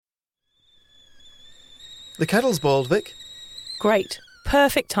The kettle's boiled, Vic. Great.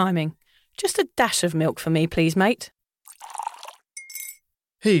 Perfect timing. Just a dash of milk for me, please, mate.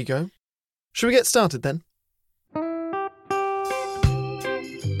 Here you go. Shall we get started then?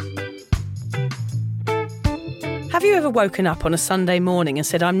 Have you ever woken up on a Sunday morning and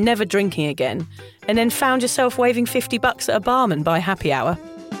said, I'm never drinking again, and then found yourself waving $50 at a barman by happy hour?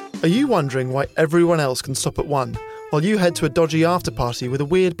 Are you wondering why everyone else can stop at 1 while you head to a dodgy after-party with a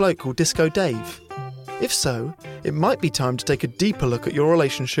weird bloke called Disco Dave? If so, it might be time to take a deeper look at your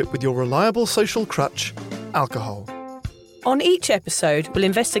relationship with your reliable social crutch, alcohol. On each episode, we'll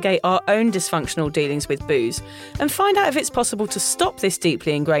investigate our own dysfunctional dealings with booze and find out if it's possible to stop this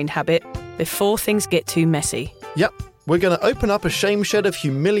deeply ingrained habit before things get too messy. Yep, we're going to open up a shame shed of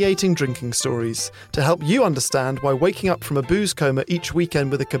humiliating drinking stories to help you understand why waking up from a booze coma each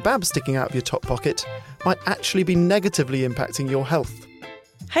weekend with a kebab sticking out of your top pocket might actually be negatively impacting your health.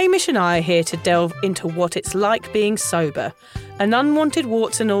 Hamish and I are here to delve into what it's like being sober, an unwanted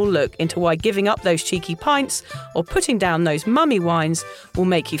warts and all look into why giving up those cheeky pints or putting down those mummy wines will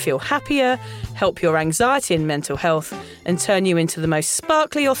make you feel happier, help your anxiety and mental health, and turn you into the most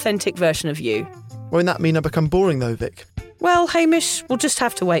sparkly, authentic version of you. Won't that mean I become boring though, Vic? Well, Hamish, we'll just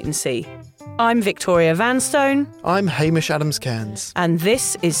have to wait and see. I'm Victoria Vanstone. I'm Hamish Adams-Cairns. And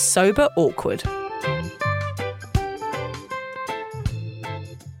this is Sober Awkward.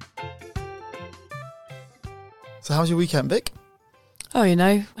 So how's your weekend, Vic? Oh, you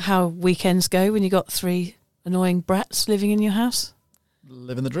know how weekends go when you got 3 annoying brats living in your house?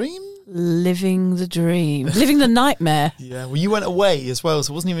 Living the dream? Living the dream. Living the nightmare. Yeah, well, you went away as well,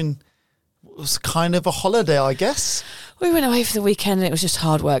 so it wasn't even... It was kind of a holiday, I guess. We went away for the weekend and it was just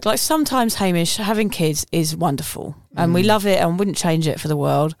hard work. Like sometimes, Hamish, having kids is wonderful and we love it and wouldn't change it for the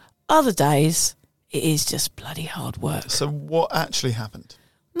world. Other days, it is just bloody hard work. So what actually happened?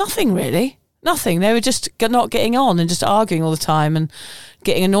 Nothing really. Nothing. They were just not getting on and just arguing all the time and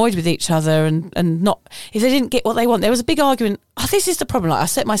getting annoyed with each other and not... If they didn't get what they want, there was a big argument. Oh, this is the problem. Like, I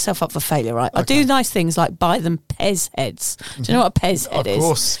set myself up for failure, right? Okay. I do nice things like buy them Pez heads. Do you know what a Pez head is? Of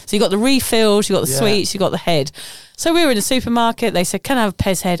course. So you got the refills, you got the sweets, you got the head. So we were in a supermarket. They said, can I have a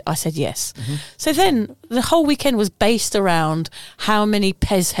Pez head? I said yes. Mm-hmm. So then the whole weekend was based around how many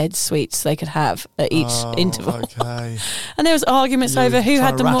Pez head sweets they could have at each interval. Okay. And there was arguments over who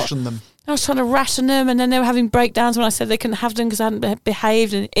had the more... them. I was trying to ration them and then they were having breakdowns when I said they couldn't have them because I hadn't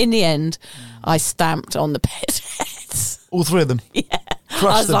behaved, and in the end I stamped on the Pez heads. All 3 of them? Yeah. Crushed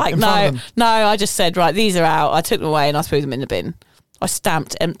I was them like, no, I just said, right, these are out. I took them away and I threw them in the bin. I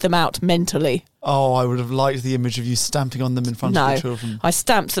stamped them out mentally. Oh, I would have liked the image of you stamping on them in front of the children. I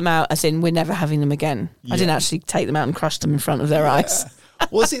stamped them out as in we're never having them again. Yeah. I didn't actually take them out and crush them in front of their eyes.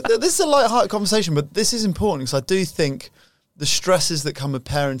 Well, see, this is a light-hearted conversation, but this is important because I do think the stresses that come with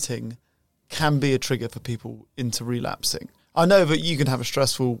parenting can be a trigger for people into relapsing. I know that you can have a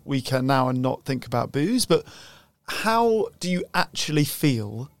stressful weekend now and not think about booze, but how do you actually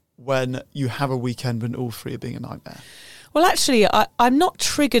feel when you have a weekend when all 3 are being a nightmare? Well, actually, I'm not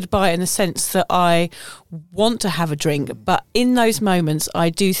triggered by it in the sense that I want to have a drink, but in those moments, I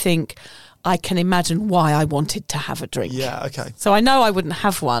do think I can imagine why I wanted to have a drink. Yeah, okay. So I know I wouldn't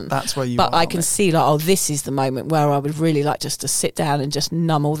have one. That's where you But are, I can see like, oh, this is the moment where I would really like just to sit down and just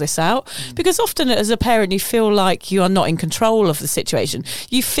numb all this out. Because often as a parent, you feel like you are not in control of the situation.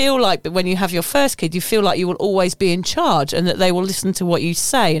 You feel like when you have your first kid, you feel like you will always be in charge and that they will listen to what you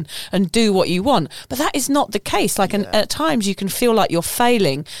say and do what you want. But that is not the case. Like at times you can feel like you're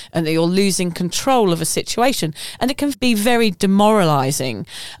failing and that you're losing control of a situation. And it can be very demoralising.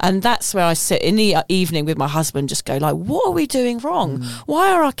 And that's where I sit in the evening with my husband, just go like, what are we doing wrong?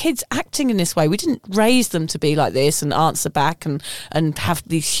 Why are our kids acting in this way? We didn't raise them to be like this and answer back and have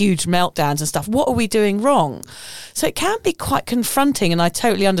these huge meltdowns and stuff. What are we doing wrong? So it can be quite confronting, and I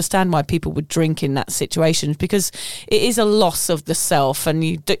totally understand why people would drink in that situation, because it is a loss of the self, and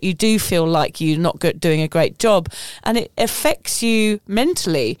you do feel like you're not doing a great job, and it affects you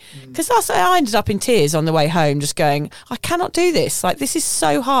mentally. Because I ended up in tears on the way home, just going, I cannot do this. Like, this is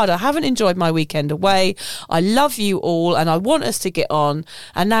so hard. I haven't enjoyed my weekend away. I love you all, and I want us to get on.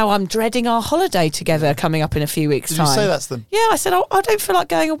 And now I'm dreading our holiday together coming up in a few weeks' time. Did you say that to them? Yeah, I said, I don't feel like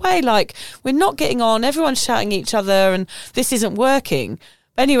going away. Like, we're not getting on. Everyone's shouting at each other, and this isn't working.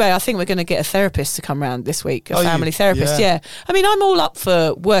 Anyway, I think we're going to get a therapist to come round this week, a Are family you? therapist. Yeah. I mean, I'm all up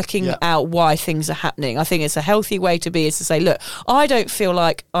for working Yeah. out why things are happening. I think it's a healthy way to be, is to say, look, I don't feel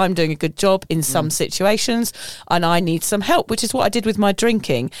like I'm doing a good job in some situations and I need some help, which is what I did with my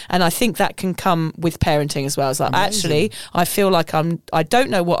drinking. And I think that can come with parenting as well. It's like, actually, I feel like I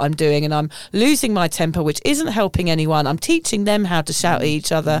don't know what I'm doing and I'm losing my temper, which isn't helping anyone. I'm teaching them how to shout at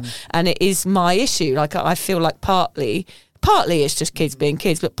each other and it is my issue. Like, I feel like partly it's just kids being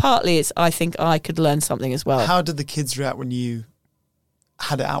kids, but partly it's, I think I could learn something as well. How did the kids react when you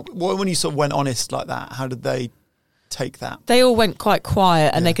had it out? When you sort of went honest like that, how did they take that? They all went quite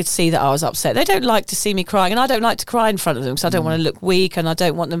quiet and they could see that I was upset. They don't like to see me crying, and I don't like to cry in front of them because I don't want to look weak and I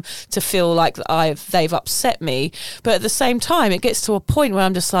don't want them to feel like they've upset me. But at the same time, it gets to a point where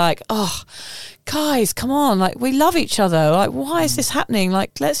I'm just like, oh, guys, come on, like, we love each other. Like, why is this happening?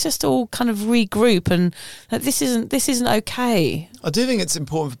 Like, let's just all kind of regroup and like, this isn't okay. I do think it's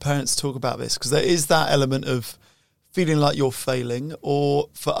important for parents to talk about this because there is that element of feeling like you're failing, or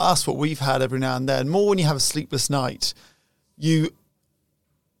for us, what we've had every now and then, more when you have a sleepless night, you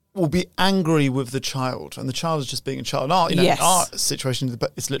will be angry with the child, and the child is just being a child. Our situation,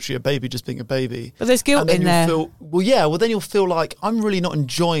 it's literally a baby just being a baby. But there's guilt in there. Then you'll feel like, I'm really not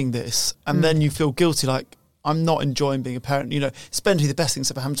enjoying this, and then you feel guilty, like, I'm not enjoying being a parent. You know, it's meant to be the best thing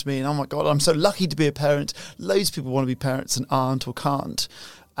that's ever happened to me, and oh my God, I'm so lucky to be a parent. Loads of people want to be parents and aren't or can't.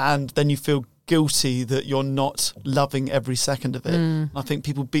 And then you feel guilty that you're not loving every second of it. I think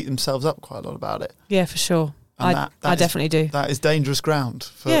people beat themselves up quite a lot about it. Yeah, for sure. I definitely do. That is dangerous ground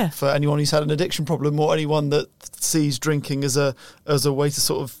for anyone who's had an addiction problem, or anyone that sees drinking as a way to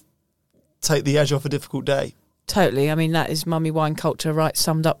sort of take the edge off a difficult day. Totally. I mean, that is mummy wine culture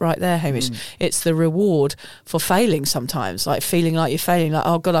summed up right there, Hamish. It's the reward for failing sometimes, like feeling like you're failing, like,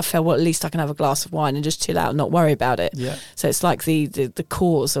 oh God, I failed, well, at least I can have a glass of wine and just chill out and not worry about it. Yeah. So it's like the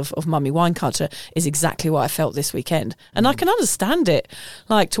cause of mummy wine culture is exactly what I felt this weekend. And I can understand it.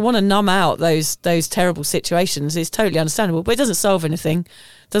 Like, to want to numb out those terrible situations is totally understandable, but it doesn't solve anything.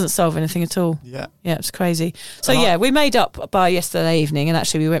 Doesn't solve anything at all. Yeah. Yeah, it's crazy. So we made up by yesterday evening, and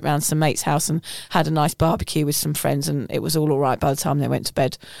actually we went round some mate's house and had a nice barbecue with some friends, and it was all right by the time they went to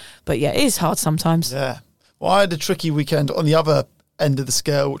bed. But yeah, it is hard sometimes. Yeah. Well, I had a tricky weekend on the other end of the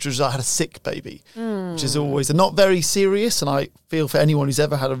scale, which was I had a sick baby, which is always not very serious, and I feel for anyone who's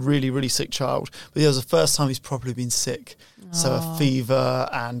ever had a really, really sick child. But it was the first time he's properly been sick. So a fever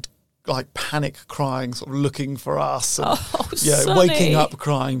and like panic crying, sort of looking for us. And, Sonny. Waking up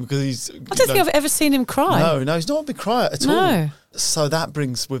crying because he's... I don't think I've ever seen him cry. No, he's not a big crier at all. So that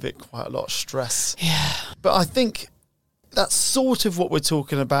brings with it quite a lot of stress. Yeah. But I think that's sort of what we're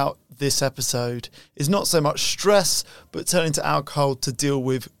talking about this episode, is not so much stress, but turning to alcohol to deal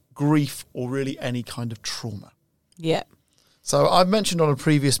with grief or really any kind of trauma. Yeah. So I've mentioned on a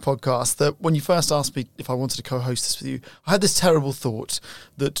previous podcast that when you first asked me if I wanted to co-host this with you, I had this terrible thought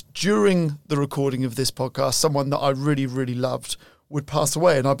that during the recording of this podcast, someone that I really, really loved would pass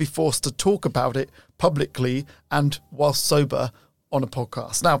away and I'd be forced to talk about it publicly and whilst sober on a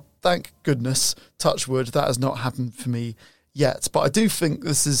podcast. Now, thank goodness, touch wood, that has not happened for me yet. But I do think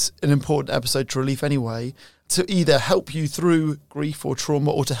this is an important episode to Relief anyway, to either help you through grief or trauma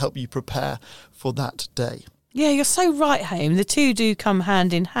or to help you prepare for that day. Yeah, you're so right, Haim. The two do come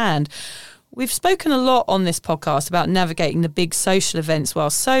hand in hand. We've spoken a lot on this podcast about navigating the big social events while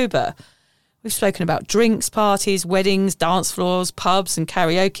sober. We've spoken about drinks, parties, weddings, dance floors, pubs and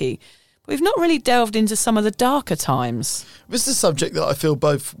karaoke. But we've not really delved into some of the darker times. This is a subject that I feel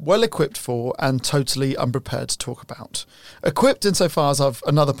both well-equipped for and totally unprepared to talk about. Equipped insofar as I've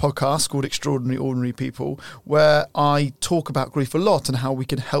another podcast called Extraordinary Ordinary People, where I talk about grief a lot and how we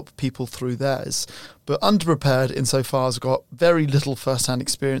can help people through theirs. But underprepared insofar as I've got very little first-hand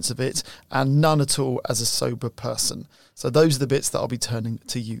experience of it and none at all as a sober person. So those are the bits that I'll be turning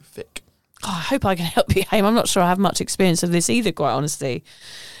to you, Vic. Oh, I hope I can help you, Haim. I'm not sure I have much experience of this either, quite honestly.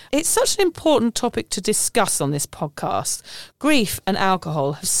 It's such an important topic to discuss on this podcast. Grief and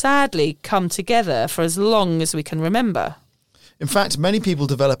alcohol have sadly come together for as long as we can remember. In fact, many people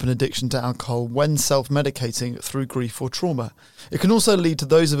develop an addiction to alcohol when self-medicating through grief or trauma. It can also lead to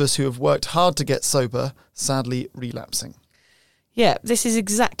those of us who have worked hard to get sober, sadly relapsing. Yeah, this is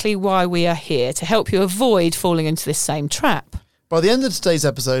exactly why we are here, to help you avoid falling into this same trap. By the end of today's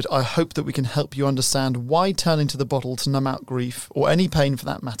episode, I hope that we can help you understand why turning to the bottle to numb out grief, or any pain for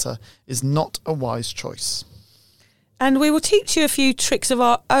that matter, is not a wise choice. And we will teach you a few tricks of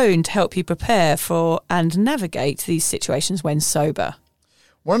our own to help you prepare for and navigate these situations when sober.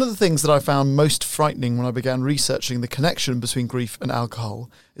 One of the things that I found most frightening when I began researching the connection between grief and alcohol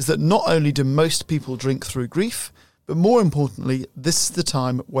is that not only do most people drink through grief, but But more importantly, this is the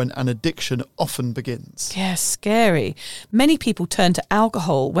time when an addiction often begins. Yeah, scary. Many people turn to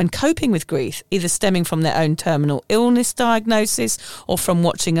alcohol when coping with grief, either stemming from their own terminal illness diagnosis or from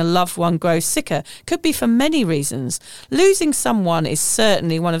watching a loved one grow sicker. Could be for many reasons. Losing someone is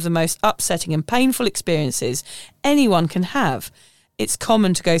certainly one of the most upsetting and painful experiences anyone can have. It's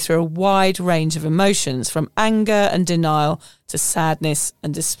common to go through a wide range of emotions, from anger and denial to sadness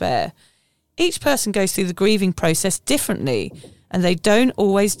and despair. Each person goes through the grieving process differently, and they don't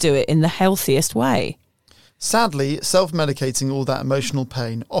always do it in the healthiest way. Sadly, self-medicating all that emotional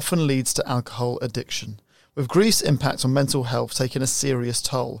pain often leads to alcohol addiction, with grief's impact on mental health taking a serious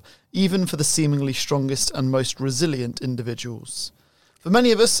toll, even for the seemingly strongest and most resilient individuals. For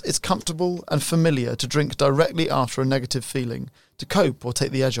many of us, it's comfortable and familiar to drink directly after a negative feeling, to cope or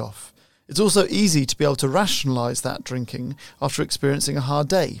take the edge off. It's also easy to be able to rationalise that drinking after experiencing a hard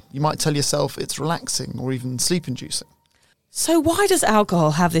day. You might tell yourself it's relaxing or even sleep-inducing. So why does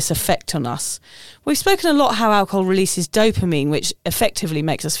alcohol have this effect on us? We've spoken a lot how alcohol releases dopamine, which effectively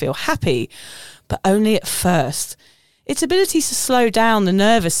makes us feel happy, but only at first. Its ability to slow down the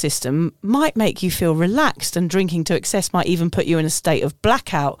nervous system might make you feel relaxed, and drinking to excess might even put you in a state of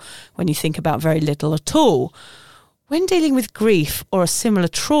blackout when you think about very little at all. When dealing with grief or a similar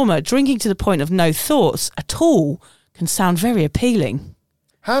trauma, drinking to the point of no thoughts at all can sound very appealing.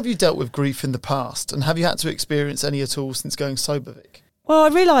 How have you dealt with grief in the past, and have you had to experience any at all since going sober, Vic? Well, I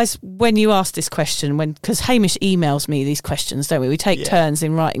realise when you asked this question, because Hamish emails me these questions, don't we? We take turns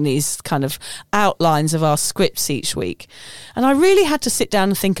in writing these kind of outlines of our scripts each week. And I really had to sit down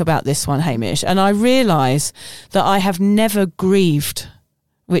and think about this one, Hamish, and I realise that I have never grieved,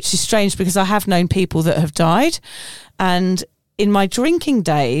 which is strange because I have known people that have died. And in my drinking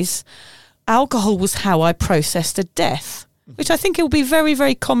days, alcohol was how I processed a death, which I think it will be a very,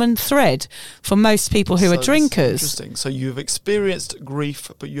 very common thread for most people who are drinkers. Interesting. So you've experienced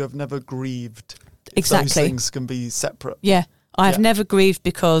grief, but you have never grieved. Exactly. Those things can be separate. Yeah. I have never grieved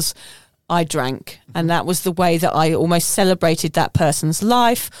because I drank, and that was the way that I almost celebrated that person's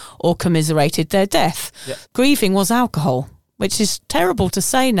life or commiserated their death. Yeah. Grieving was alcohol, which is terrible to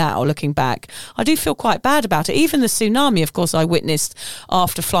say now, looking back. I do feel quite bad about it. Even the tsunami, of course, I witnessed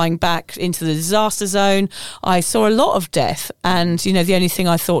after flying back into the disaster zone. I saw a lot of death, and, you know, the only thing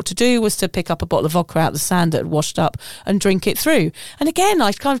I thought to do was to pick up a bottle of vodka out of the sand that had washed up and drink it through. And again,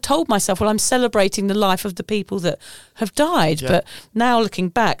 I kind of told myself, well, I'm celebrating the life of the people that have died. Yeah. But now looking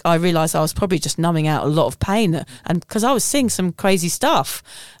back, I realise I was probably just numbing out a lot of pain, and because I was seeing some crazy stuff,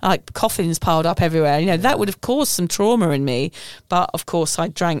 like coffins piled up everywhere. You know, that would have caused some trauma in me. But of course I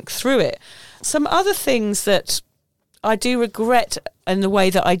drank through it. Some other things that I do regret in the way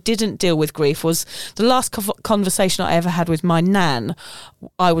that I didn't deal with grief was the last conversation I ever had with my nan.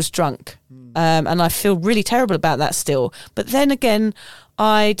 I was drunk, and I feel really terrible about that still. But then again,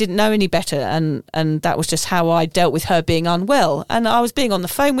 I didn't know any better, and that was just how I dealt with her being unwell. And I was being on the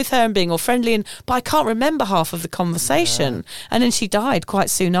phone with her and being all friendly, but I can't remember half of the conversation. Yeah. And then she died quite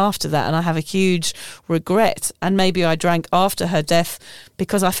soon after that, and I have a huge regret. And maybe I drank after her death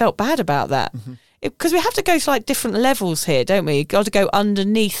because I felt bad about that. Mm-hmm. Because we have to go to like different levels here, don't we? You've got to go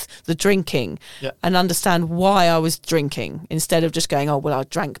underneath the drinking and understand why I was drinking instead of just going, oh, well, I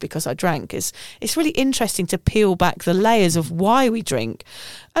drank because I drank. It's really interesting to peel back the layers of why we drink.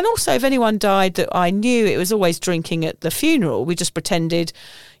 And also, if anyone died that I knew, it was always drinking at the funeral. We just pretended,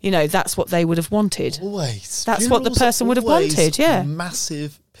 you know, that's what they would have wanted. Always. That's what the person would have wanted, yeah.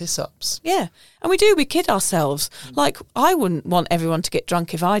 Massive piss-ups. Yeah. And we kid ourselves. Like, I wouldn't want everyone to get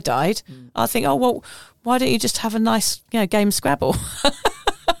drunk if I died. I think, oh, well, why don't you just have a nice, you know, game of Scrabble?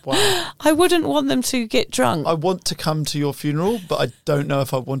 Wow. I wouldn't want them to get drunk. I want to come to your funeral, but I don't know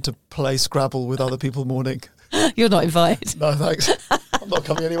if I want to play Scrabble with other people mourning. You're not invited. No, thanks. I'm not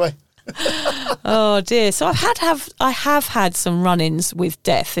coming anyway. Oh dear. So I have had some run-ins with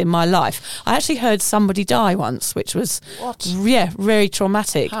death in my life. I actually heard somebody die once, which was very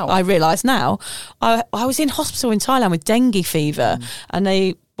traumatic. How? I realise now. I was in hospital in Thailand with dengue fever, and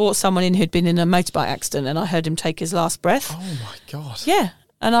they brought someone in who'd been in a motorbike accident, and I heard him take his last breath. Oh my God. Yeah.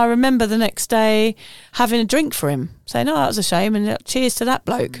 And I remember the next day having a drink for him, saying, oh, that was a shame, and cheers to that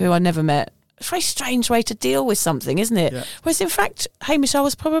bloke who I never met. It's a very strange way to deal with something, isn't it? Yeah. Whereas in fact, Hamish, I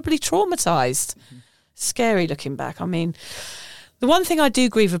was probably traumatised. Scary looking back. I mean, the one thing I do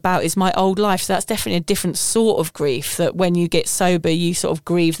grieve about is my old life. So that's definitely a different sort of grief, that when you get sober, you sort of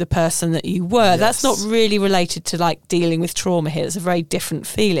grieve the person that you were. Yes. That's not really related to like dealing with trauma here. It's a very different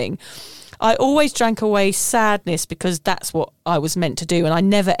feeling. I always drank away sadness because that's what I was meant to do, and I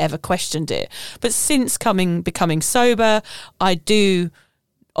never ever questioned it. But since becoming sober, I do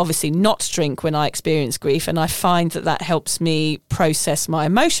obviously not drink when I experience grief, and I find that helps me process my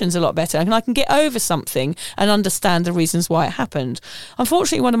emotions a lot better, and I can get over something and understand the reasons why it happened.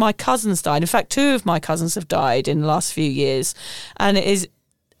 Unfortunately, one of my cousins died. In fact, 2 of my cousins have died in the last few years, and it is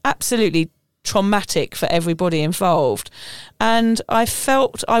absolutely traumatic for everybody involved. And I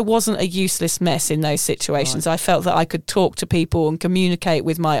felt I wasn't a useless mess in those situations. Right. I felt that I could talk to people and communicate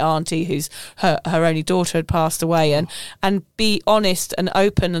with my auntie, who's her only daughter had passed away, and be honest and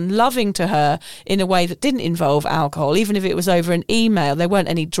open and loving to her in a way that didn't involve alcohol, even if it was over an email. There weren't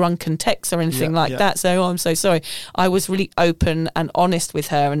any drunken texts or anything that. So, I'm so sorry. I was really open and honest with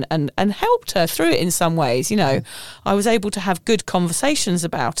her and helped her through it in some ways. You know, I was able to have good conversations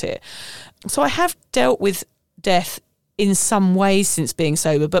about it. So I have dealt with death in some ways since being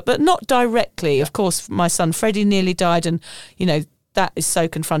sober, but not directly. Of course, my son Freddie nearly died, and, you know, that is so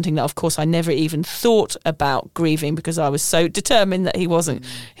confronting that, of course, I never even thought about grieving because I was so determined that he wasn't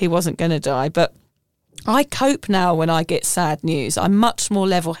going to die. But I cope now when I get sad news. I'm much more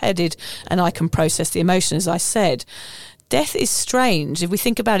level-headed and I can process the emotion, as I said. Death is strange. If we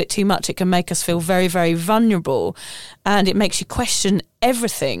think about it too much, it can make us feel very, very vulnerable, and it makes you question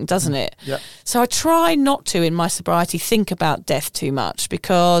everything, doesn't it? Yeah. So I try not to, in my sobriety, think about death too much,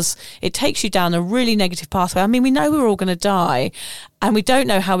 because it takes you down a really negative pathway. I mean, we know we're all going to die, and we don't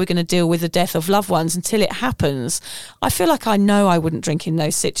know how we're going to deal with the death of loved ones until it happens. I feel like I know I wouldn't drink in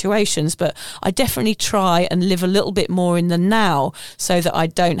those situations, but I definitely try and live a little bit more in the now so that I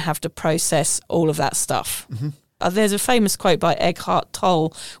don't have to process all of that stuff. Mm-hmm. There's a famous quote by Eckhart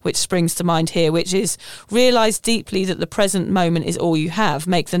Tolle which springs to mind here, which is, realise deeply that the present moment is all you have.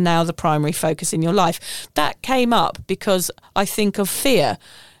 Make the now the primary focus in your life. That came up because I think of fear.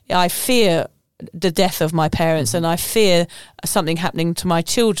 I fear the death of my parents, and I fear something happening to my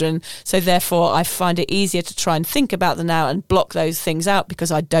children. So therefore, I find it easier to try and think about the now and block those things out,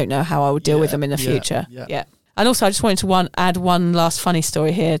 because I don't know how I would deal with them in the future. Yeah. And also, I just wanted to add one last funny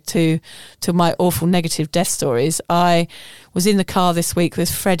story here to my awful negative death stories. I was in the car this week with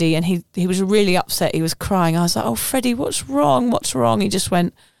Freddie, and he was really upset. He was crying. I was like, "Oh, Freddie, what's wrong? What's wrong?" He just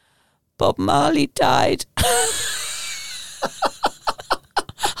went, "Bob Marley died." I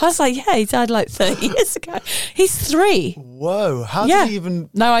was like, "Yeah, he died like 30 years ago. He's 3. Whoa. How did he even...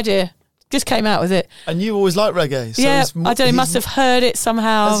 No idea. Just came out with it. And you always liked reggae. So yeah, I don't know, he must have heard it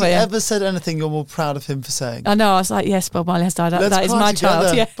somehow. Has he ever said anything you're more proud of him for saying? I know, I was like, yes, Bob Marley has died. That is my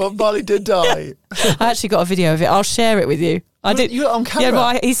child. Yeah. Bob Marley did die. I actually got a video of it. I'll share it with you. I did. You got it on camera?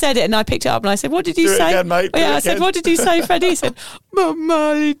 Yeah, but he said it and I picked it up and I said, what did you say? Again, mate. I said, what did you say, Freddie? He said, Bob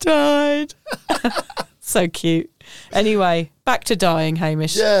Marley died. So cute. Anyway, back to dying,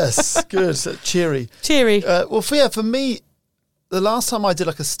 Hamish. Yes, good. Cheery. Well, for me, the last time I did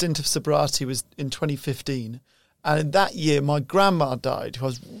like a stint of sobriety was in 2015. And in that year, my grandma died, who I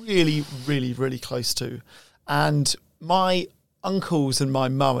was really, really, really close to. And my uncles and my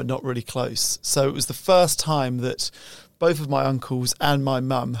mum are not really close. So it was the first time that both of my uncles and my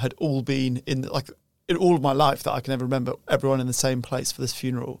mum had all been in all of my life that I can ever remember, everyone in the same place for this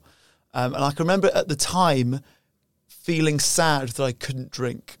funeral. And I can remember at the time feeling sad that I couldn't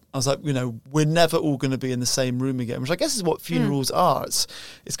drink. I was like, we're never all going to be in the same room again, which I guess is what funerals are.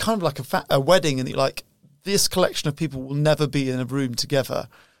 It's kind of like a wedding, and you're like, this collection of people will never be in a room together.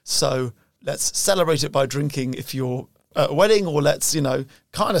 So let's celebrate it by drinking if you're at a wedding, or let's,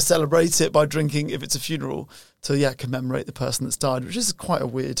 kind of celebrate it by drinking if it's a funeral to, commemorate the person that's died, which is quite a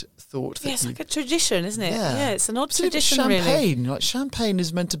weird thought. Yeah, it's like a tradition, isn't it? Yeah, it's an odd tradition, champagne. really. Like, champagne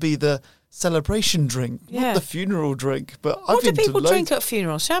is meant to be the celebration drink, not the funeral drink. But what do people drink at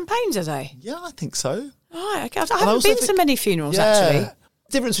funerals? Champagne, do they? Yeah, I think so. Right, okay. I haven't been to many funerals, actually.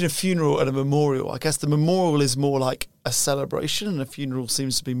 The difference between a funeral and a memorial, I guess the memorial is more like a celebration, and a funeral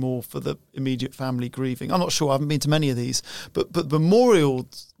seems to be more for the immediate family grieving. I'm not sure, I haven't been to many of these, but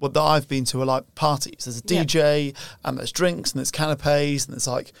memorials, what that I've been to, are like parties. There's a DJ, and there's drinks, and there's canapes, and there's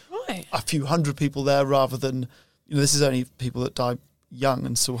like a few hundred people there, rather than, this is only people that die young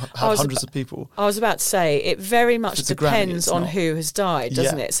and still have hundreds of people. I was about to say, it very much depends on who has died,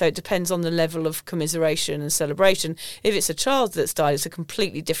 doesn't it? So it depends on the level of commiseration and celebration. If it's a child that's died, it's a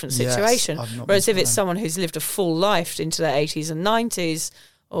completely different situation. Whereas if it's someone who's lived a full life into their 80s and 90s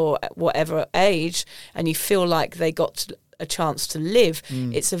or whatever age, and you feel like they got a chance to live,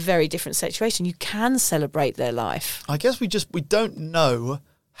 it's a very different situation. You can celebrate their life. I guess we don't know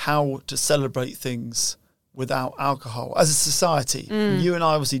how to celebrate things without alcohol as a society. You and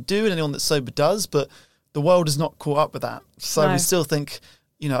I obviously do, and anyone that's sober does, but the world is not caught up with that. So we still think,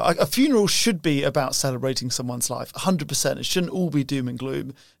 a funeral should be about celebrating someone's life, 100%. It shouldn't all be doom and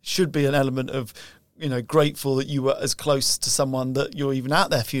gloom. It should be an element of, grateful that you were as close to someone that you're even at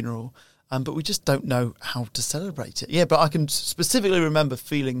their funeral. But we just don't know how to celebrate it. Yeah, but I can specifically remember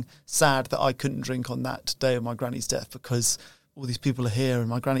feeling sad that I couldn't drink on that day of my granny's death because all these people are here and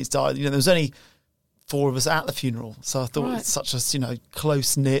my granny's died. There was only 4 of us at the funeral. So I thought it's such a,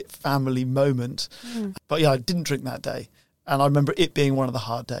 close-knit family moment. But yeah, I didn't drink that day. And I remember it being one of the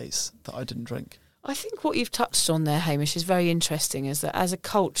hard days that I didn't drink. I think what you've touched on there, Hamish, is very interesting, is that as a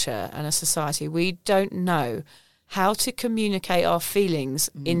culture and a society, we don't know how to communicate our feelings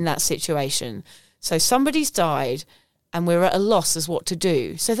in that situation. So somebody's died and we're at a loss as what to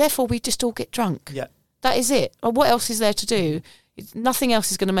do. So therefore we just all get drunk. Yeah. That is it. Or what else is there to do? Nothing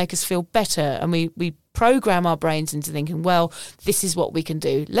else is going to make us feel better. And we program our brains into thinking, well, this is what we can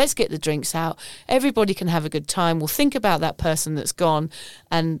do. Let's get the drinks out. Everybody can have a good time. We'll think about that person that's gone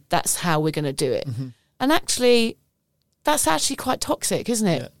and that's how we're going to do it. And actually, that's actually quite toxic, isn't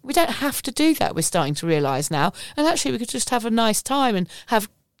it? Yeah. We don't have to do that, we're starting to realise now. And actually we could just have a nice time and have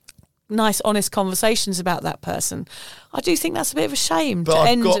nice, honest conversations about that person. I do think that's a bit of a shame but to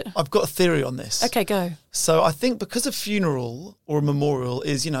end... I've got a theory on this. Okay, go. So I think because a funeral or a memorial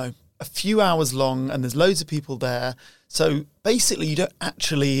is, a few hours long and there's loads of people there, so basically you don't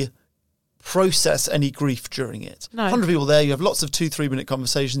actually process any grief during it. No. 100 people there, you have lots of 2-3 minute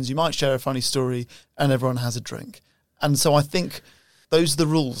conversations, you might share a funny story and everyone has a drink. And so I think those are the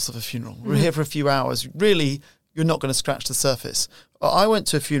rules of a funeral. We're here for a few hours. Really, you're not going to scratch the surface. I went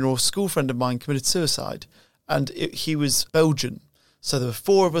to a funeral, a school friend of mine committed suicide, and he was Belgian. So there were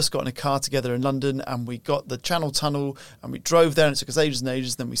 4 of us got in a car together in London, and we got the Channel Tunnel, and we drove there, and it took us ages and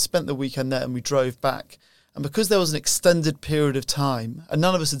ages. Then we spent the weekend there, and we drove back. And because there was an extended period of time, and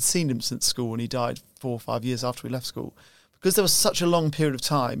none of us had seen him since school, and he died 4 or 5 years after we left school, because there was such a long period of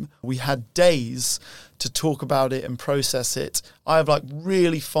time, we had days to talk about it and process it. I have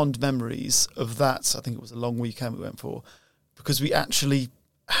really fond memories of that. I think it was a long weekend we went for, because we actually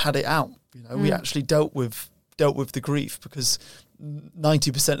had it out. We actually dealt with the grief, because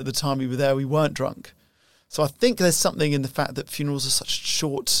 90% of the time we were there, we weren't drunk. So I think there's something in the fact that funerals are such a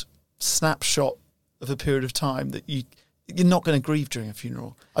short snapshot of a period of time that you're not going to grieve during a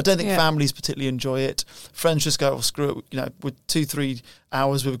funeral. I don't think families particularly enjoy it. Friends just go, screw it, with 2-3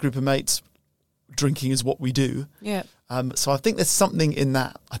 hours with a group of mates, drinking is what we do. Yeah. So I think there's something in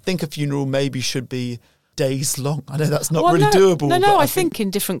that. I think a funeral maybe should be days long. I know that's not really doable. No, I think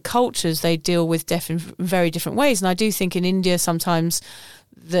in different cultures they deal with death in very different ways. And I do think in India sometimes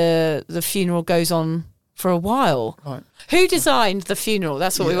the funeral goes on for a while. Right. Who designed the funeral?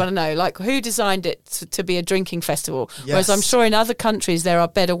 That's what we want to know. Who designed it to be a drinking festival? Yes. Whereas I'm sure in other countries there are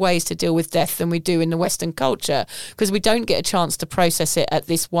better ways to deal with death than we do in the Western culture, because we don't get a chance to process it at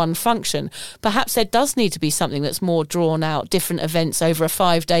this one function. Perhaps there does need to be something that's more drawn out, different events over a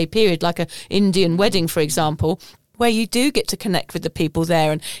 5-day period, like an Indian wedding, for example, where you do get to connect with the people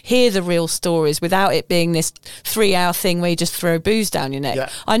there and hear the real stories without it being this 3-hour thing where you just throw booze down your neck. Yeah.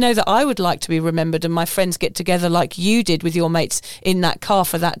 I know that I would like to be remembered, and my friends get together like you did with your mates in that car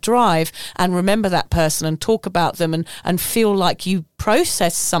for that drive and remember that person and talk about them and feel like you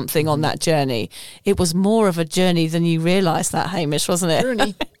processed something on that journey. It was more of a journey than you realised that, Hamish, wasn't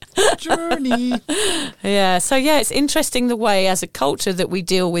it? Journey. Yeah, so it's interesting the way as a culture that we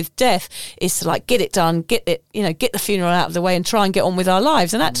deal with death is to get it done, get the funeral out of the way and try and get on with our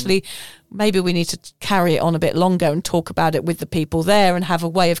lives. And actually maybe we need to carry it on a bit longer and talk about it with the people there and have a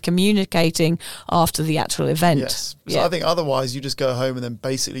way of communicating after the actual event. Yes. So I think otherwise you just go home and then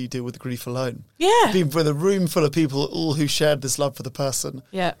basically deal with the grief alone. Yeah. Being with a room full of people all who shared this love for the person.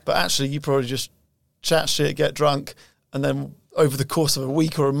 Yeah. But actually you probably just chat shit, get drunk, and then over the course of a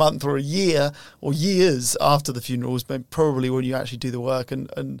week or a month or a year or years after the funeral is probably when you actually do the work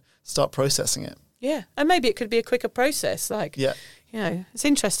and start processing it. Yeah, and maybe it could be a quicker process. It's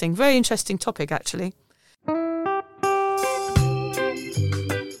interesting. Very interesting topic, actually.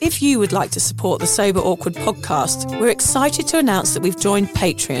 If you would like to support the Sober Awkward podcast, we're excited to announce that we've joined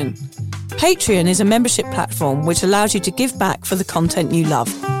Patreon. Patreon is a membership platform which allows you to give back for the content you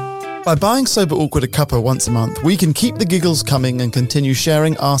love. By buying Sober Awkward a cuppa once a month, we can keep the giggles coming and continue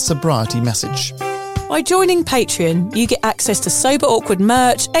sharing our sobriety message. By joining Patreon, you get access to Sober Awkward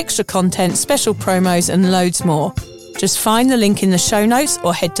merch, extra content, special promos and loads more. Just find the link in the show notes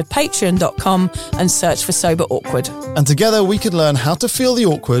or head to patreon.com and search for Sober Awkward. And together we can learn how to feel the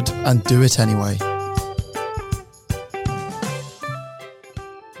awkward and do it anyway.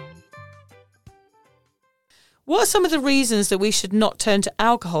 What are some of the reasons that we should not turn to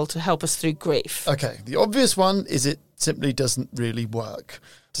alcohol to help us through grief? Okay, the obvious one is it simply doesn't really work.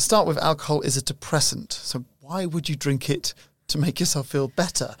 To start with, alcohol is a depressant. So why would you drink it to make yourself feel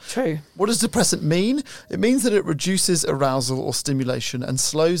better. True. What does depressant mean? It means that it reduces arousal or stimulation and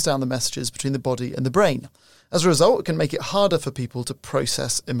slows down the messages between the body and the brain. As a result, it can make it harder for people to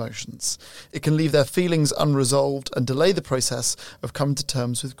process emotions. It can leave their feelings unresolved and delay the process of coming to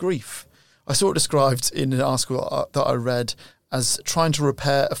terms with grief. I saw it described in an article that I read as trying to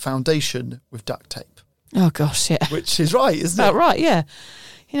repair a foundation with duct tape. Oh, gosh, yeah. Which is right, isn't it? Right, yeah.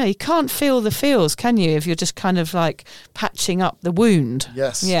 You know, you can't feel the feels, can you, if you're just kind of like patching up the wound?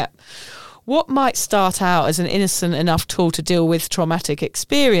 Yes. Yeah. What might start out as an innocent enough tool to deal with traumatic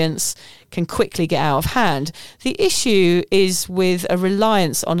experience can quickly get out of hand. The issue is with a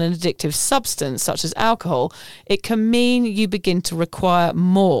reliance on an addictive substance such as alcohol, it can mean you begin to require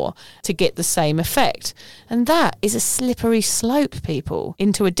more to get the same effect. And that is a slippery slope, people,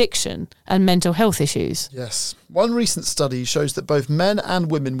 into addiction and mental health issues. Yes. One recent study shows that both men and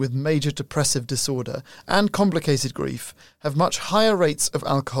women with major depressive disorder and complicated grief have much higher rates of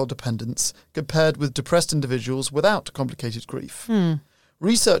alcohol dependence compared with depressed individuals without complicated grief.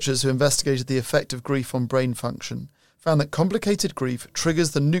 Researchers who investigated the effect of grief on brain function found that complicated grief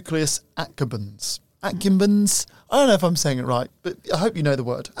triggers the nucleus accumbens. Accumbens? I don't know if I'm saying it right, but I hope you know the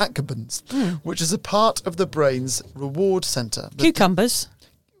word. Accumbens, which is a part of the brain's reward centre. Cucumbers.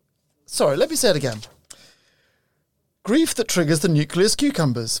 Sorry, let me say it again. Grief that triggers the nucleus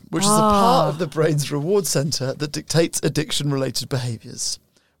cucumbers, which is a part of the brain's reward centre that dictates addiction-related behaviours.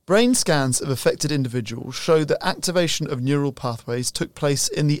 Brain scans of affected individuals show that activation of neural pathways took place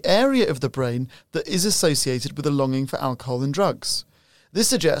in the area of the brain that is associated with a longing for alcohol and drugs. This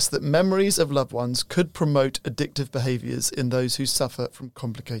suggests that memories of loved ones could promote addictive behaviours in those who suffer from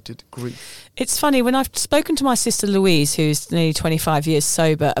complicated grief. It's funny, when I've spoken to my sister Louise, who's nearly 25 years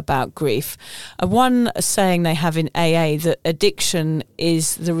sober, about grief, one saying they have in AA that addiction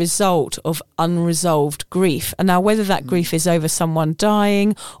is the result of unresolved grief. And now whether that grief is over someone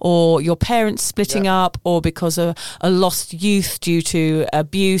dying or your parents splitting up or because of a lost youth due to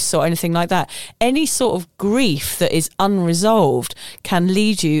abuse or anything like that, any sort of grief that is unresolved can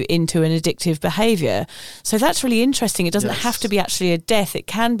lead you into an addictive behaviour. So that's really interesting. It doesn't have to be actually a death. It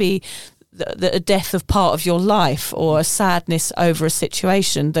can be a death of part of your life or a sadness over a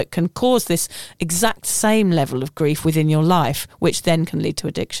situation that can cause this exact same level of grief within your life, which then can lead to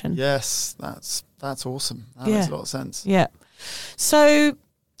addiction. Yes, that's awesome. That makes a lot of sense. Yeah. So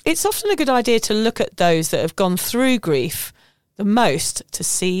it's often a good idea to look at those that have gone through grief the most to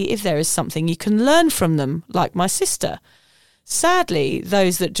see if there is something you can learn from them, like my sister. Sadly,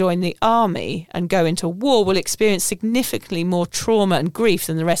 those that join the army and go into war will experience significantly more trauma and grief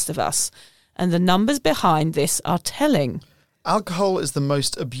than the rest of us. And the numbers behind this are telling. Alcohol is the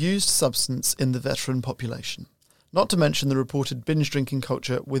most abused substance in the veteran population, not to mention the reported binge drinking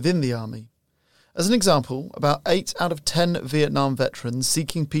culture within the army. As an example, about 8 out of 10 Vietnam veterans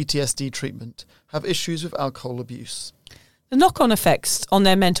seeking PTSD treatment have issues with alcohol abuse. The knock-on effects on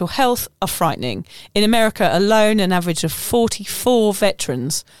their mental health are frightening. In America alone, an average of 44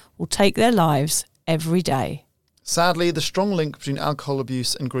 veterans will take their lives every day. Sadly, the strong link between alcohol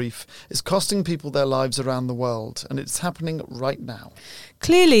abuse and grief is costing people their lives around the world, and it's happening right now.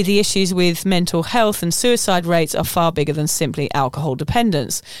 Clearly, the issues with mental health and suicide rates are far bigger than simply alcohol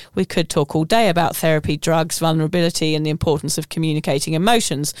dependence. We could talk all day about therapy, drugs, vulnerability, and the importance of communicating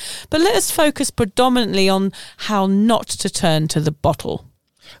emotions. But let us focus predominantly on how not to turn to the bottle.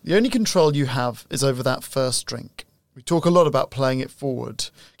 The only control you have is over that first drink. We talk a lot about playing it forward.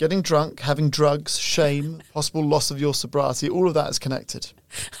 Getting drunk, having drugs, shame, possible loss of your sobriety, all of that is connected.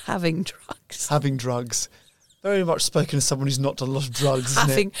 Having drugs. Having drugs. Very much spoken as someone who's not done a lot of drugs,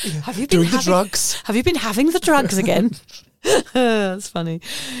 isn't it? Have you been doing the drugs? Have you been having the drugs again? That's funny.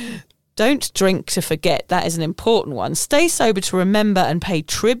 Don't drink to forget. That is an important one. Stay sober to remember and pay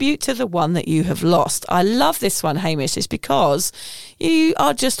tribute to the one that you have lost. I love this one, Hamish. It's because you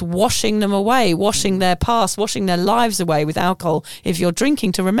are just washing them away, washing their past, washing their lives away with alcohol if you're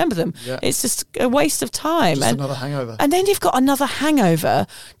drinking to remember them. Yeah. It's just a waste of time. Just another hangover. And then you've got another hangover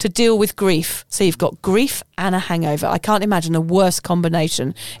to deal with grief. So you've got grief and a hangover. I can't imagine a worse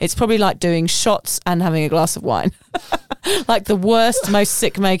combination. It's probably like doing shots and having a glass of wine. Like the worst, most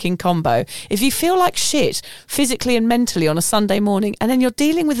sick-making combo. If you feel like shit physically and mentally on a Sunday morning and then you're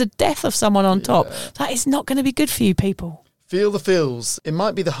dealing with the death of someone on top, that is not going to be good for you, people. Feel the feels. It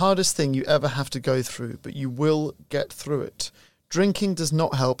might be the hardest thing you ever have to go through, but you will get through it. Drinking does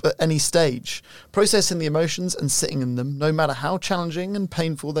not help at any stage. Processing the emotions and sitting in them, no matter how challenging and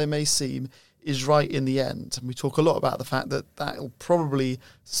painful they may seem, is right in the end. And we talk a lot about the fact that that'll probably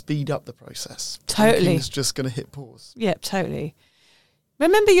speed up the process. Totally. It's just going to hit pause. Yep, totally.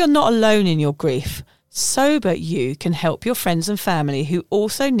 Remember, you're not alone in your grief. Sober you can help your friends and family who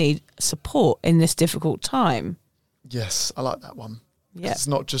also need support in this difficult time. Yes, I like that one. Yeah. It's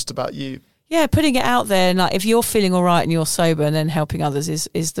not just about you. Yeah, putting it out there, and like if you're feeling all right and you're sober, and then helping others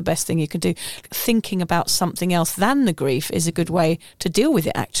is the best thing you can do. Thinking about something else than the grief is a good way to deal with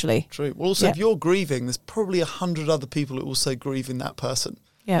it, actually. True. Well, also, if you're grieving, there's probably 100 other people who also grieving that person.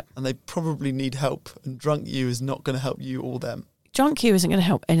 Yeah. And they probably need help, and drunk you is not going to help you or them. Drunk you isn't going to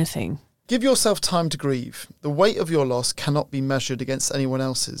help anything. Give yourself time to grieve. The weight of your loss cannot be measured against anyone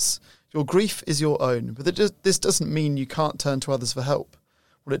else's. Your grief is your own, but this doesn't mean you can't turn to others for help.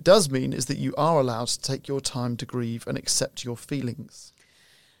 What it does mean is that you are allowed to take your time to grieve and accept your feelings.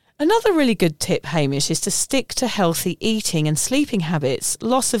 Another really good tip, Hamish, is to stick to healthy eating and sleeping habits.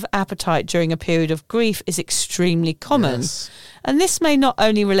 Loss of appetite during a period of grief is extremely common. Yes. And this may not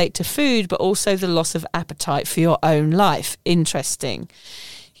only relate to food, but also the loss of appetite for your own life. Interesting.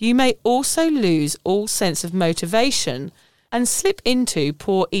 You may also lose all sense of motivation and slip into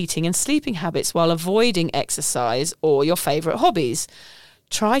poor eating and sleeping habits while avoiding exercise or your favourite hobbies.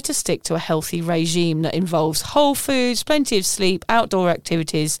 Try to stick to a healthy regime that involves whole foods, plenty of sleep, outdoor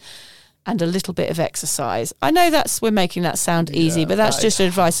activities, and a little bit of exercise. I know we're making that sound easy, but that's just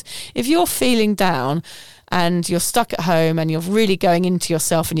advice. If you're feeling down and you're stuck at home and you're really going into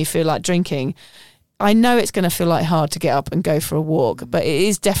yourself and you feel like drinking, I know it's going to feel like hard to get up and go for a walk, but it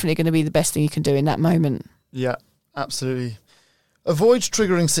is definitely going to be the best thing you can do in that moment. Yeah, absolutely. Avoid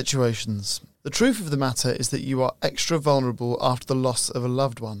triggering situations. The truth of the matter is that you are extra vulnerable after the loss of a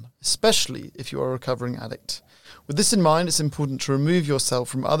loved one, especially if you are a recovering addict. With this in mind, it's important to remove yourself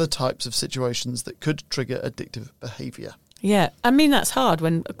from other types of situations that could trigger addictive behaviour. Yeah, I mean, that's hard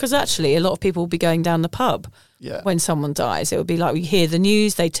because actually a lot of people will be going down the pub when someone dies. It would be like you hear the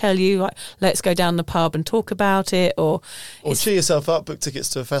news, they tell you, like, let's go down the pub and talk about it. Or cheer yourself up, book tickets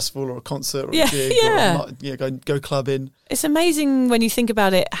to a festival or a concert or a gig or go clubbing. It's amazing when you think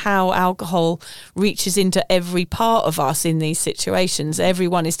about it how alcohol reaches into every part of us in these situations.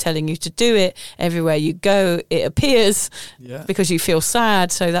 Everyone is telling you to do it. Everywhere you go, it appears because you feel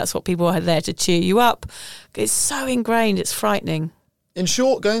sad. So that's what people are there to cheer you up. It's so ingrained, it's frightening. In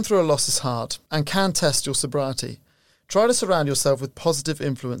short, going through a loss is hard and can test your sobriety. Try to surround yourself with positive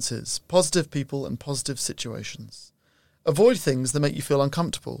influences, positive people and positive situations. Avoid things that make you feel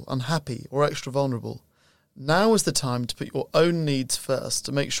uncomfortable, unhappy or extra vulnerable. Now is the time to put your own needs first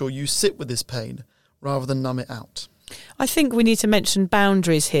to make sure you sit with this pain rather than numb it out. I think we need to mention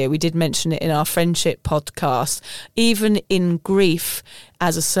boundaries here. We did mention it in our friendship podcast. Even in grief,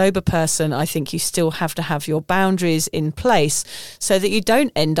 as a sober person, I think you still have to have your boundaries in place so that you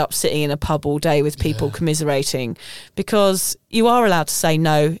don't end up sitting in a pub all day with people commiserating, because you are allowed to say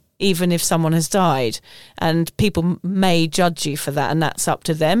no even if someone has died, and people may judge you for that, and that's up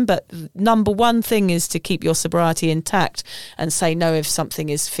to them. But number one thing is to keep your sobriety intact and say no if something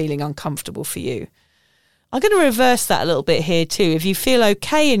is feeling uncomfortable for you. I'm going to reverse that a little bit here too. If you feel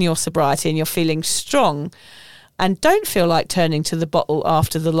okay in your sobriety and you're feeling strong and don't feel like turning to the bottle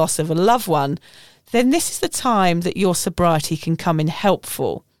after the loss of a loved one, then this is the time that your sobriety can come in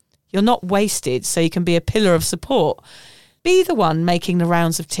helpful. You're not wasted, so you can be a pillar of support. Be the one making the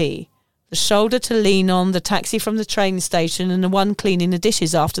rounds of tea, the shoulder to lean on, the taxi from the train station, and the one cleaning the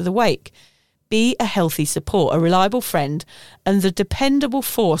dishes after the wake. Be a healthy support, a reliable friend, and the dependable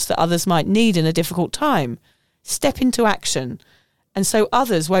force that others might need in a difficult time. Step into action, and so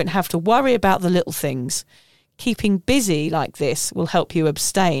others won't have to worry about the little things. Keeping busy like this will help you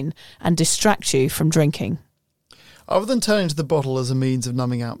abstain and distract you from drinking. Other than turning to the bottle as a means of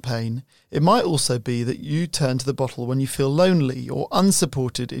numbing out pain, it might also be that you turn to the bottle when you feel lonely or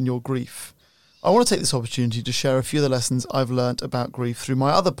unsupported in your grief. I want to take this opportunity to share a few of the lessons I've learnt about grief through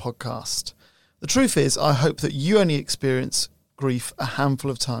my other podcast. The truth is, I hope that you only experience grief a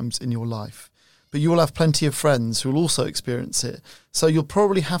handful of times in your life, but you will have plenty of friends who will also experience it, so you'll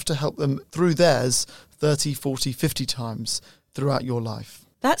probably have to help them through theirs 30, 40, 50 times throughout your life.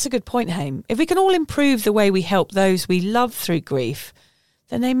 That's a good point, Haim. If we can all improve the way we help those we love through grief,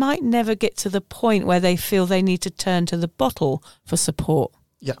 then they might never get to the point where they feel they need to turn to the bottle for support.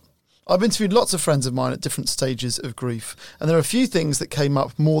 Yeah. I've interviewed lots of friends of mine at different stages of grief, and there are a few things that came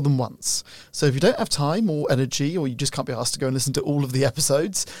up more than once. So if you don't have time or energy, or you just can't be asked to go and listen to all of the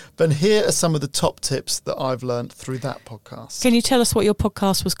episodes, then here are some of the top tips that I've learned through that podcast. Can you tell us what your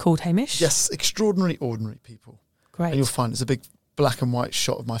podcast was called, Hamish? Yes, Extraordinary Ordinary People. Great. And you'll find it's a big black and white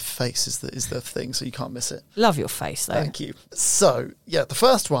shot of my face is the thing, so you can't miss it. Love your face, though. Thank you. So, the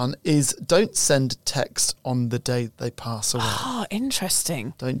first one is don't send text on the day they pass away. Oh,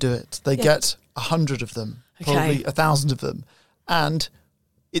 interesting. Don't do it. They get 100 of them, probably 1,000 of them. And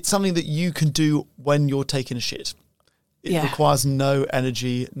it's something that you can do when you're taking a shit. It Yeah. requires no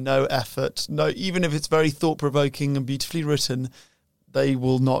energy, no effort. No, even if it's very thought-provoking and beautifully written, they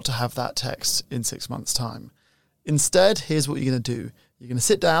will not have that text in 6 months' time. Instead, here's what you're going to do. You're going to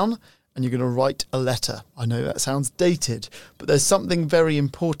sit down and you're going to write a letter. I know that sounds dated, but there's something very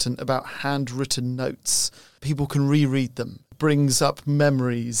important about handwritten notes. People can reread them. It brings up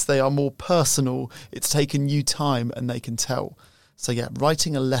memories. They are more personal. It's taken you time and they can tell. So yeah,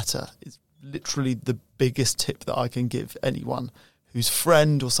 writing a letter is literally the biggest tip that I can give anyone whose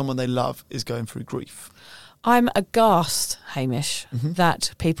friend or someone they love is going through grief. I'm aghast, Hamish, Mm-hmm.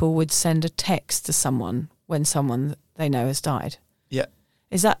 that people would send a text to someone when someone they know has died. Yeah.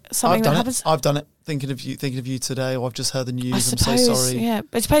 Is that something that happens? I've done it. Thinking of you today, or I've just heard the news. I suppose, I'm so sorry. yeah.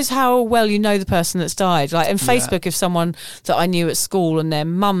 But I suppose how well you know the person that's died. Like in Facebook, if someone that I knew at school and their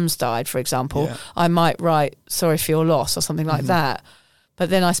mum's died, for example, Yeah. I might write, sorry for your loss or something like that. But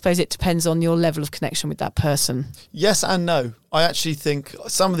then I suppose it depends on your level of connection with that person. Yes and no. I actually think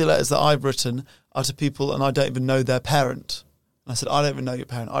some of the letters that I've written are to people and I don't even know their parent. And I said, I don't even know your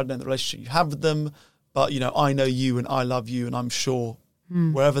parent. I don't know the relationship you have with them, but I know you and I love you, and I'm sure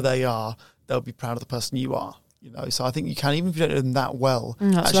wherever they are, they'll be proud of the person you are. So I think you can, even if you don't know them that well.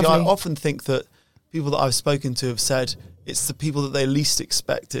 That's Actually, lovely. I often think that people that I've spoken to have said it's the people that they least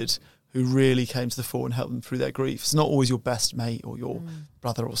expected who really came to the fore and helped them through their grief. It's not always your best mate or your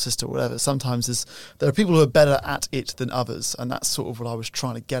brother or sister or whatever. Sometimes there are people who are better at it than others, and that's sort of what I was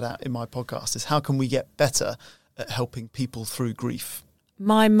trying to get at in my podcast, is how can we get better at helping people through grief?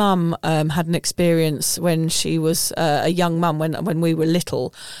 My mum had an experience when she was a young mum, when we were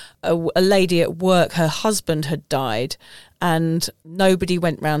little. A lady at work, her husband had died, and nobody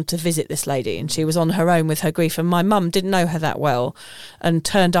went round to visit this lady, and she was on her own with her grief. And my mum didn't know her that well, and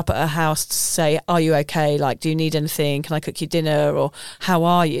turned up at her house to say, "Are you okay? Like, do you need anything? Can I cook you dinner? Or how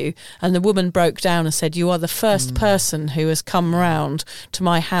are you?" And the woman broke down and said, "You are the first person who has come round to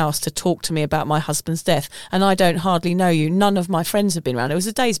my house to talk to me about my husband's death, and I don't hardly know you. None of my friends have been around." It was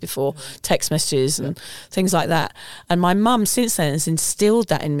the days before text messages and things like that. And my mum since then has instilled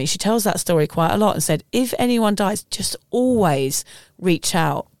that in me. She tells that story quite a lot and said, if anyone dies, just always reach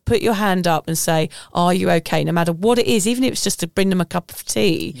out. Put your hand up and say, "Are you okay?" No matter what it is, even if it's just to bring them a cup of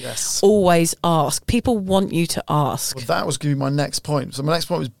tea. Yes. Always ask. People want you to ask. Well, that was going to be my next point. So my next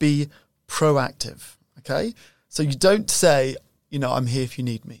point was be proactive. Okay. So you don't say, "I'm here if you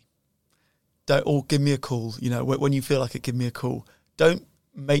need me." Or give me a call. When you feel like it, give me a call. Don't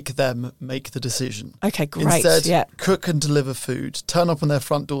make them make the decision. Okay, great. Instead, yeah. cook and deliver food, turn up on their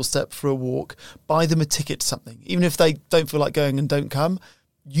front doorstep for a walk, buy them a ticket to something. Even if they don't feel like going and don't come,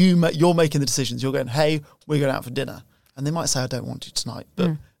 you're making the decisions. You're going, "Hey, we're going out for dinner." And they might say, "I don't want you tonight,"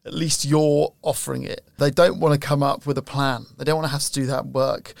 but at least you're offering it. They don't want to come up with a plan. They don't want to have to do that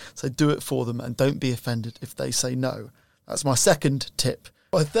work. So do it for them, and don't be offended if they say no. That's my second tip.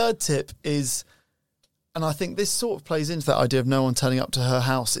 My third tip is, and I think this sort of plays into that idea of no one turning up to her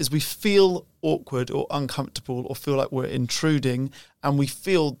house, is we feel awkward or uncomfortable or feel like we're intruding. And we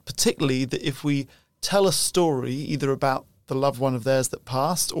feel particularly that if we tell a story either about the loved one of theirs that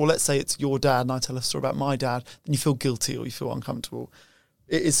passed, or let's say it's your dad and I tell a story about my dad, then you feel guilty or you feel uncomfortable.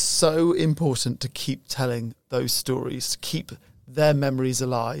 It is so important to keep telling those stories, to keep their memories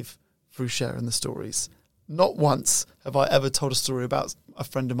alive through sharing the stories. Not once have I ever told a story about a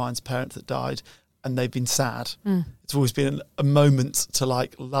friend of mine's parent that died and they've been sad. It's always been a moment to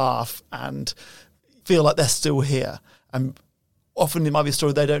laugh and feel like they're still here. And often it might be a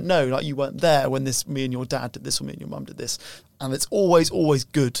story they don't know, like you weren't there when me and your dad did this, or me and your mum did this. And it's always, always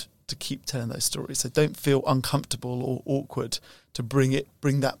good to keep telling those stories. So don't feel uncomfortable or awkward to bring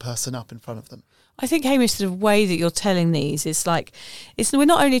that person up in front of them. I think, Hamish, the way that you're telling these is we're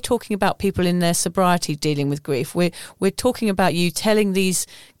not only talking about people in their sobriety dealing with grief. We're talking about you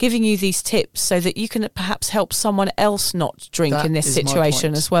giving you these tips so that you can perhaps help someone else not drink in this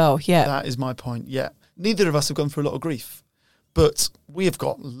situation as well. Yeah, that is my point. Yeah, neither of us have gone through a lot of grief, but we have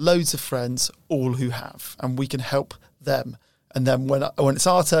got loads of friends, all who have, and we can help them. And then when it's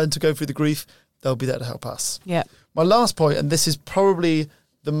our turn to go through the grief, they'll be there to help us. Yeah. My last point, and this is probably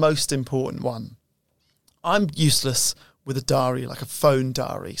the most important one. I'm useless with a diary, like a phone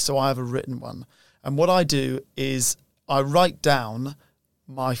diary, so I have a written one. And what I do is I write down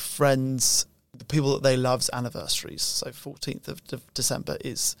my friends, the people that they love's anniversaries. So 14th of December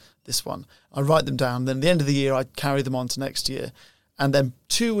is this one. I write them down. Then at the end of the year, I carry them on to next year. And then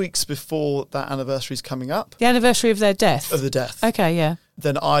 2 weeks before that anniversary is coming up. The anniversary of their death? Of the death. Okay, yeah.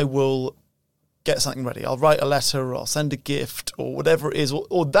 Then I will get something ready. I'll write a letter or I'll send a gift or whatever it is,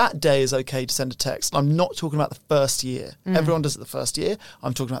 or that day is okay to send a text. I'm not talking about the first year. Everyone does it the first year.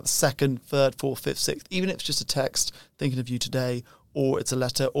 I'm talking about the second, third, fourth, fifth, sixth, even if it's just a text, thinking of you today, or it's a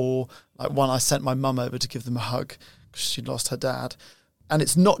letter, or like one I sent my mum over to give them a hug because she'd lost her dad. And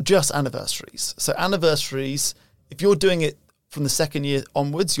it's not just anniversaries. So anniversaries, if you're doing it from the second year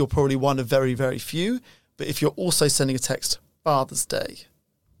onwards, you're probably one of very, very few. But if you're also sending a text, Father's Day,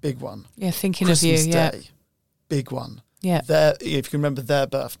 big one. Yeah, thinking Christmas of you, yeah. Day, big one. Yeah. If you can remember their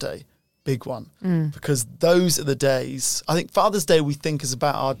birthday, big one. Because those are the days. I think Father's Day we think is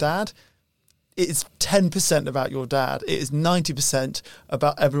about our dad. It is 10% about your dad. It is 90%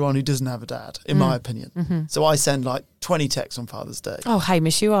 about everyone who doesn't have a dad, in my opinion. So I send like 20 texts on Father's Day. Oh,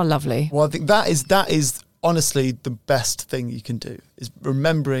 Hamish, you are lovely. Well, I think that is honestly the best thing you can do, is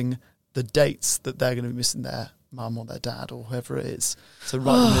remembering the dates that they're going to be missing their mum or their dad or whoever it is. So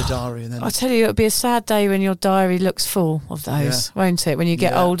write them in a diary. And then I tell you, it'll be a sad day when your diary looks full of those, won't it? When you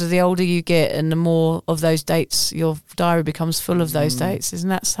get older, the older you get and the more of those dates, your diary becomes full of those dates. Isn't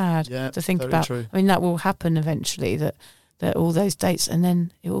that sad to think about? True. I mean, that will happen eventually, that all those dates, and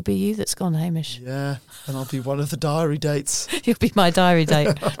then it will be you that's gone, Hamish. Yeah, and I'll be one of the diary dates. You'll be my diary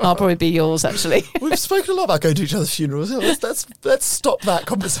date. I'll probably be yours, actually. We've spoken a lot about going to each other's funerals. Let's stop that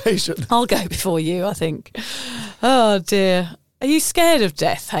conversation. I'll go before you, I think. Oh, dear. Are you scared of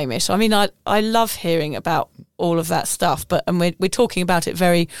death, Hamish? I mean, I love hearing about all of that stuff, and we're talking about it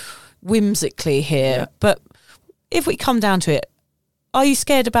very whimsically here. Yeah. But if we come down to it, are you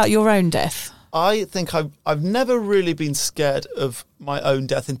scared about your own death? I think I've never really been scared of my own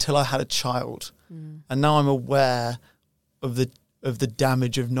death until I had a child, and now I'm aware of the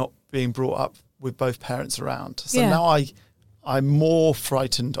damage of not being brought up with both parents around. So now I'm more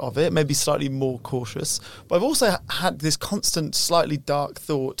frightened of it, maybe slightly more cautious. But I've also had this constant, slightly dark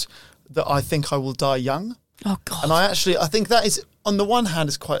thought that I think I will die young. Oh God! And I think that is, on the one hand,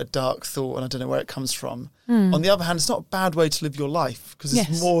 is quite a dark thought, and I don't know where it comes from. On the other hand, it's not a bad way to live your life, because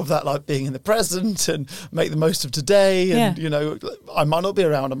it's more of that, like being in the present and make the most of today. And you know, I might not be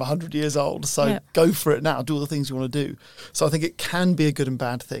around. I'm 100 years old, so go for it now. Do all the things you want to do. So I think it can be a good and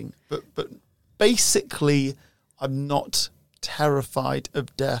bad thing. But basically, I'm not terrified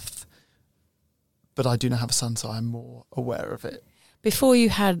of death, but I do not have a son, so I'm more aware of it. Before you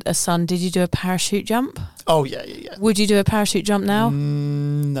had a son, did you do a parachute jump? Oh, yeah. Would you do a parachute jump now?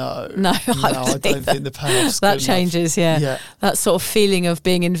 No. I don't think the parachute's that changes, yeah. That sort of feeling of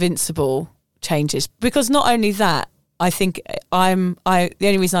being invincible changes. Because not only that, I think the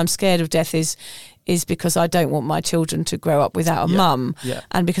only reason I'm scared of death is because I don't want my children to grow up without a mum,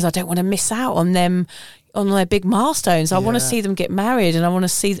 and because I don't want to miss out on them, on their big milestones. I want to see them get married, and I want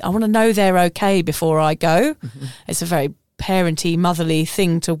to know they're okay before I go. It's a very parenty, motherly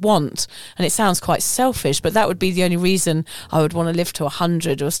thing to want, and it sounds quite selfish, but that would be the only reason I would want to live to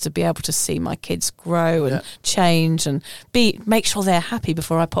 100, was to be able to see my kids grow and change and make sure they're happy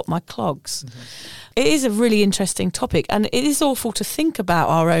before I pop my clogs. It is a really interesting topic, and it is awful to think about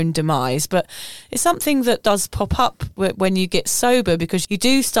our own demise, but it's something that does pop up when you get sober, because you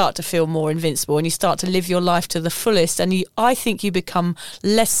do start to feel more invincible and you start to live your life to the fullest, and I think you become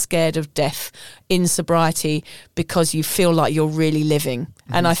less scared of death in sobriety because you feel like you're really living.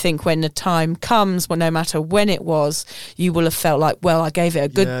 And I think when the time comes, well, no matter when it was, you will have felt like, well, I gave it a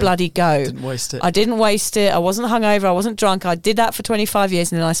good bloody go. Didn't waste it. I didn't waste it. I wasn't hungover. I wasn't drunk. I did that for 25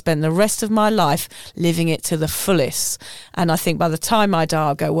 years, and then I spent the rest of my life living it to the fullest. And I think by the time I die,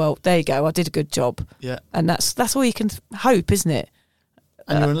 I'll go, well, there you go. I did a good job. Yeah. And that's all you can hope, isn't it?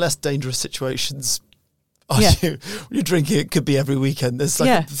 And you're in less dangerous situations. When you're drinking, it could be every weekend. There's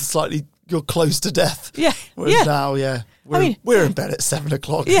like slightly, you're close to death. Yeah. Whereas now, we're in bed at 7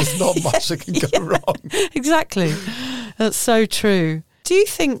 o'clock. There's not much that can go wrong. Exactly. That's so true. Do you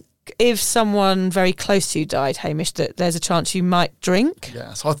think if someone very close to you died, Hamish, that there's a chance you might drink?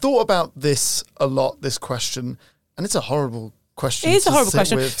 Yeah. So I thought about this a lot, this question, and it's a horrible question. It is a horrible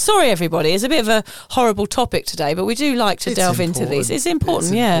question. Sorry, everybody. It's a bit of a horrible topic today, but we do like to delve into these. It's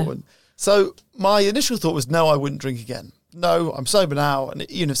important, Important. So my initial thought was, no, I wouldn't drink again. No, I'm sober now, and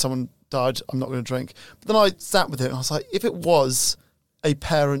even if someone died, I'm not going to drink. But then I sat with it, and I was like, if it was a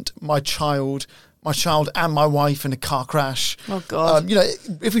parent, my child and my wife in a car crash. Oh, God.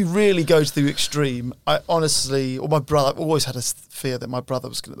 If we really go to the extreme, I honestly, or my brother, I've always had a fear that my brother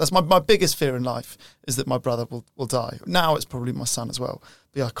was going to, that's my biggest fear in life, is that my brother will die. Now it's probably my son as well.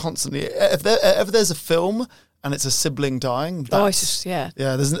 But yeah, constantly, if there's a film and it's a sibling dying. Yeah.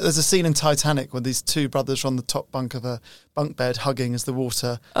 There's a scene in Titanic where these two brothers are on the top bunk of a bunk bed hugging as the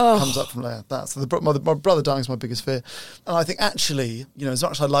water comes up from there. That's my brother dying is my biggest fear. And I think actually, as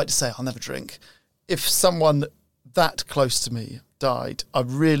much as I'd like to say I'll never drink, if someone that close to me died, I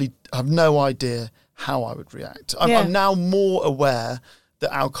really have no idea how I would react. I'm now more aware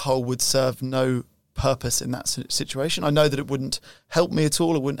that alcohol would serve no purpose in that situation. I know that it wouldn't help me at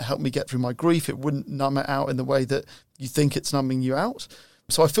all. It wouldn't help me get through my grief. It wouldn't numb it out in the way that you think it's numbing you out.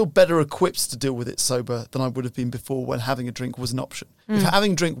 So I feel better equipped to deal with it sober than I would have been before when having a drink was an option. If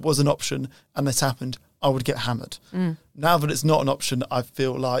having a drink was an option and this happened, I would get hammered. Now that it's not an option, I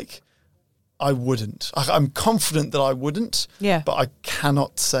feel like I wouldn't. I'm confident that I wouldn't, but I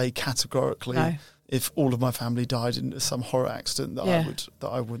cannot say categorically if all of my family died in some horror accident that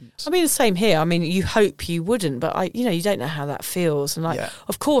I wouldn't. I mean, the same here. I mean, you hope you wouldn't, but you don't know how that feels. And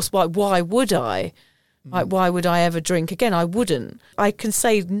of course, why would I? Like, why would I ever drink again? I wouldn't. I can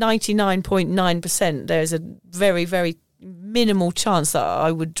say 99.9% there's a very, very minimal chance that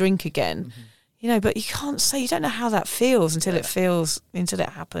I would drink again. But you can't say, you don't know how that feels until it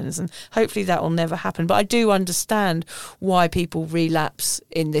happens. And hopefully that will never happen. But I do understand why people relapse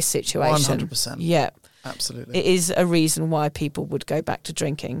in this situation. 100%. Yeah. Absolutely. It is a reason why people would go back to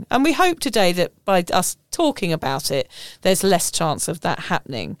drinking. And we hope today that by us talking about it, there's less chance of that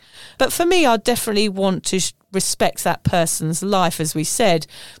happening. But for me, I definitely want to respect that person's life, as we said,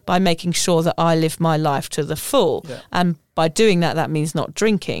 by making sure that I live my life to the full. Yeah. And by doing that, that means not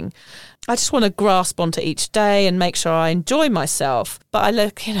drinking. I just want to grasp onto each day and make sure I enjoy myself. But I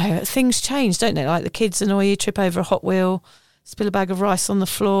look, things change, don't they? Like the kids annoy you, trip over a Hot Wheel, spill a bag of rice on the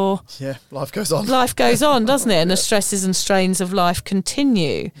floor. Yeah, life goes on. Life goes on, doesn't it? And the stresses and strains of life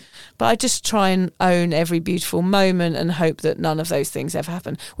continue. But I just try and own every beautiful moment and hope that none of those things ever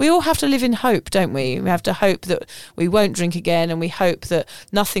happen. We all have to live in hope, don't we? We have to hope that we won't drink again, and we hope that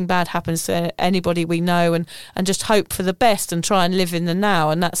nothing bad happens to anybody we know, and just hope for the best and try and live in the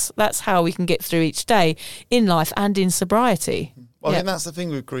now. And that's how we can get through each day in life and in sobriety. Well, I think that's the thing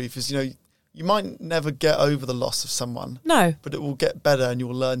with grief is, you might never get over the loss of someone. No. But it will get better and you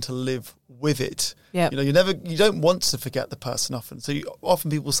will learn to live with it. Yeah. You don't want to forget the person often. So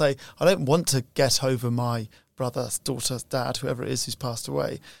often people say, I don't want to get over my brother, daughter, dad, whoever it is who's passed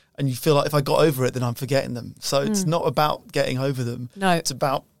away. And you feel like if I got over it, then I'm forgetting them. So it's not about getting over them. No. It's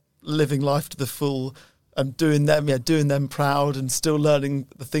about living life to the full and doing them proud and still learning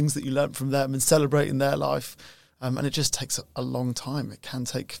the things that you learned from them and celebrating their life. And it just takes a long time. It can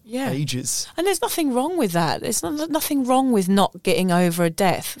take ages. And there's nothing wrong with that. There's nothing wrong with not getting over a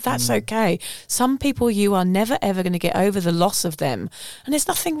death. That's okay. Some people, you are never, ever going to get over the loss of them. And there's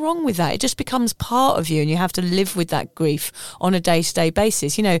nothing wrong with that. It just becomes part of you and you have to live with that grief on a day-to-day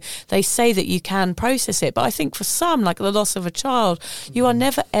basis. They say that you can process it. But I think for some, like the loss of a child, you are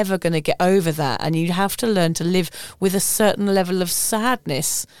never, ever going to get over that. And you have to learn to live with a certain level of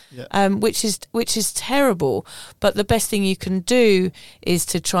sadness, which is terrible. But the best thing you can do is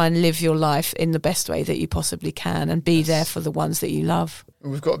to try and live your life in the best way that you possibly can and be there for the ones that you love.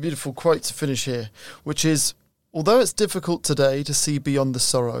 And we've got a beautiful quote to finish here, which is, although it's difficult today to see beyond the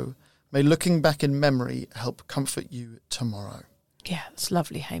sorrow, may looking back in memory help comfort you tomorrow. Yeah, it's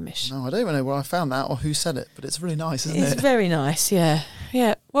lovely, Hamish. No, I don't even know where I found that or who said it, but it's really nice, isn't it? It's very nice, yeah.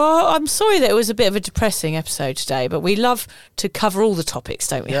 Yeah. Well, I'm sorry that it was a bit of a depressing episode today, but we love to cover all the topics,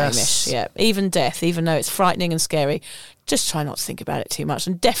 don't we, Hamish? Yeah. Even death, even though it's frightening and scary, just try not to think about it too much,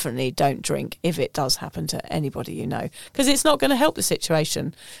 and definitely don't drink if it does happen to anybody you know, because it's not going to help the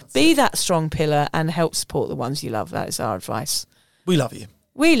situation. Be that strong pillar and help support the ones you love. That is our advice. We love you.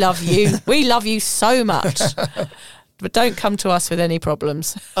 We love you. We love you so much. But don't come to us with any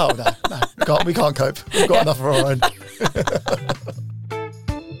problems. Oh, no. We can't cope. We've got enough of our own.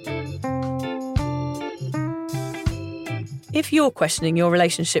 If you're questioning your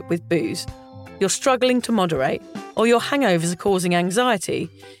relationship with booze, you're struggling to moderate, or your hangovers are causing anxiety,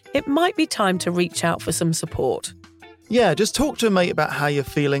 it might be time to reach out for some support. Yeah, just talk to a mate about how you're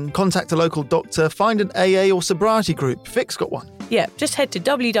feeling, contact a local doctor, find an AA or sobriety group. Vic's got one. Yeah, just head to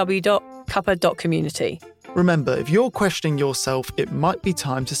www.cuppa.community. Remember, if you're questioning yourself, it might be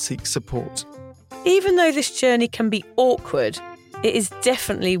time to seek support. Even though this journey can be awkward, it is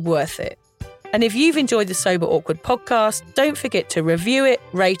definitely worth it. And if you've enjoyed the Sober Awkward podcast, don't forget to review it,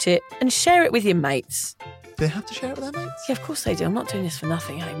 rate it, and share it with your mates. Do they have to share it with their mates? Yeah, of course they do. I'm not doing this for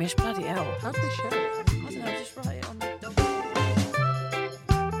nothing, Hamish. Bloody hell. How do they share it? I don't know, just write it on